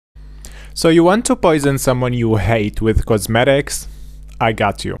So you want to poison someone you hate with cosmetics? I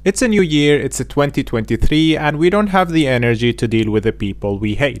got you. It's a new year, it's a 2023, and we don't have the energy to deal with the people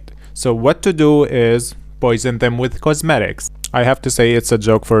we hate. So what to do is poison them with cosmetics. I have to say it's a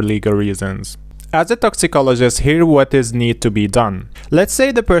joke for legal reasons. As a toxicologist, here what is need to be done. Let's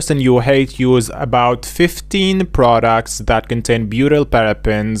say the person you hate use about 15 products that contain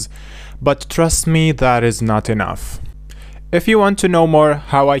butylparaben, but trust me, that is not enough. If you want to know more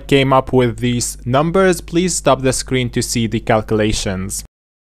how I came up with these numbers, please stop the screen to see the calculations.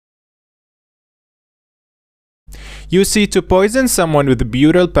 You see, to poison someone with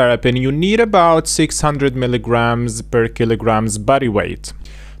butylparaben, you need about 600 milligrams per kilograms body weight.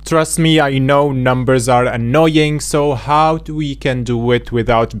 Trust me, I know numbers are annoying, so how we can do it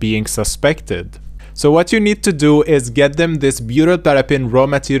without being suspected? So what you need to do is get them this butylparaben raw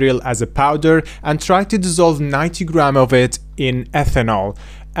material as a powder and try to dissolve 90 grams of it in ethanol.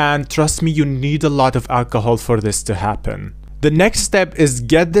 And trust me, you need a lot of alcohol for this to happen. The next step is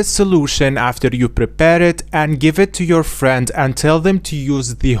get this solution after you prepare it and give it to your friend and tell them to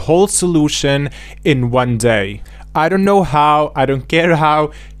use the whole solution in one day. I don't know how, I don't care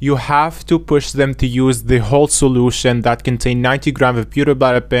how, you have to push them to use the whole solution that contains 90 grams of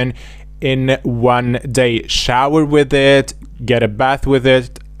butylparaben in one day. Shower with it, get a bath with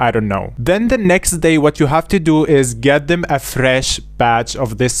it, I don't know. Then the next day what you have to do is get them a fresh batch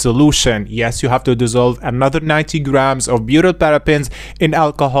of this solution. Yes, you have to dissolve another 90 grams of butylparaben in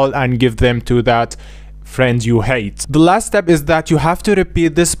alcohol and give them to that friend you hate. The last step is that you have to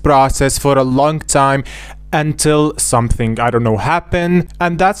repeat this process for a long time until something, I don't know, happen.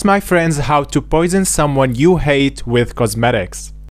 And that's, my friends, how to poison someone you hate with cosmetics.